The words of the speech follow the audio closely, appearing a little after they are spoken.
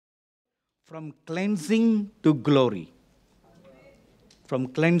From cleansing to glory. From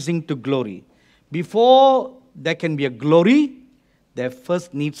cleansing to glory. Before there can be a glory, there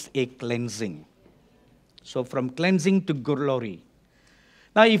first needs a cleansing. So from cleansing to glory.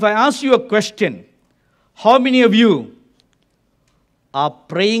 Now if I ask you a question, how many of you are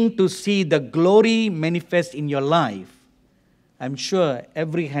praying to see the glory manifest in your life? I'm sure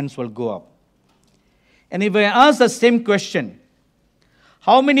every hands will go up. And if I ask the same question,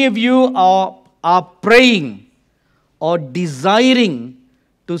 how many of you are praying or desiring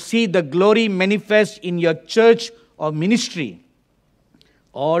to see the glory manifest in your church or ministry?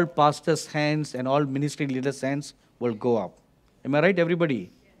 All pastors' hands and all ministry leaders' hands will go up. Am I right,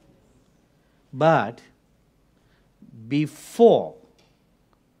 everybody? But before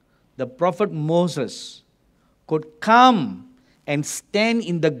the prophet Moses could come and stand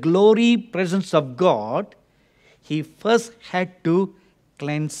in the glory presence of God, he first had to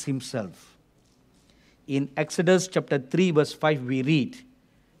cleanse himself. In Exodus chapter 3 verse 5 we read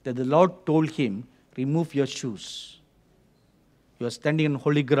that the Lord told him, remove your shoes. You are standing on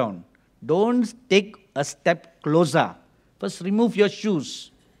holy ground. Don't take a step closer. First remove your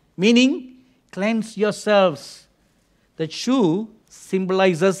shoes. Meaning, cleanse yourselves. The shoe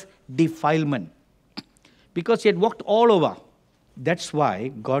symbolizes defilement. Because he had walked all over. That's why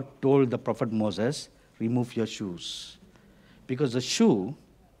God told the prophet Moses, remove your shoes. Because the shoe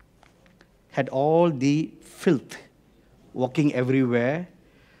had all the filth walking everywhere.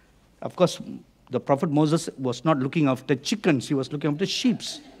 Of course, the prophet Moses was not looking after chickens, he was looking after sheep.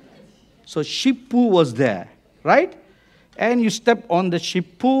 So sheep poo was there, right? And you step on the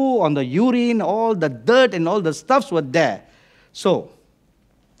sheep poo, on the urine, all the dirt and all the stuffs were there. So,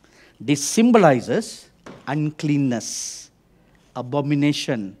 this symbolizes uncleanness,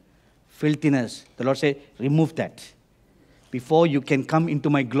 abomination, filthiness. The Lord said, remove that. Before you can come into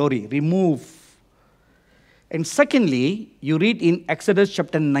my glory, remove. And secondly, you read in Exodus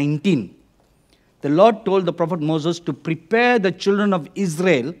chapter 19, the Lord told the prophet Moses to prepare the children of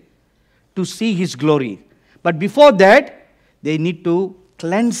Israel to see his glory. But before that, they need to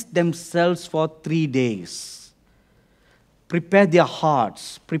cleanse themselves for 3 days. Prepare their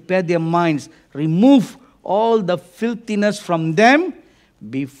hearts, prepare their minds, remove all the filthiness from them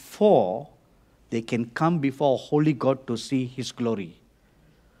before they can come before a holy God to see his glory.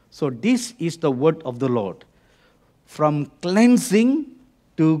 So this is the word of the Lord. From cleansing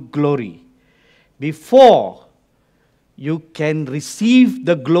to glory. Before you can receive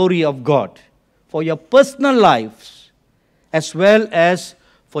the glory of God for your personal lives as well as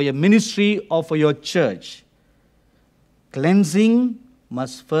for your ministry or for your church, cleansing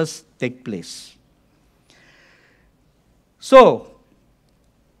must first take place. So,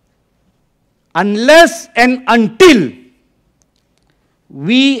 unless and until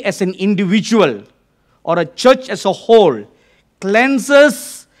we as an individual or a church as a whole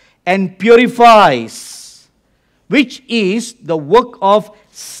cleanses and purifies, which is the work of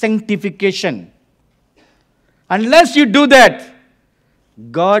sanctification. Unless you do that,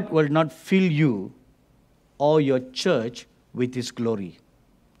 God will not fill you or your church with his glory.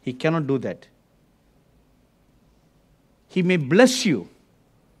 He cannot do that. He may bless you.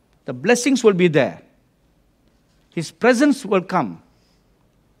 The blessings will be there. His presence will come.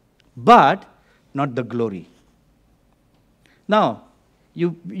 But not the glory. Now,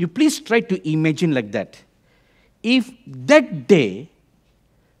 you please try to imagine like that. If that day,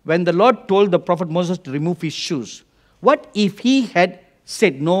 when the Lord told the prophet Moses to remove his shoes, what if he had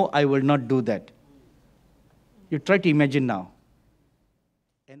said, no, I will not do that? You try to imagine now.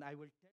 And I will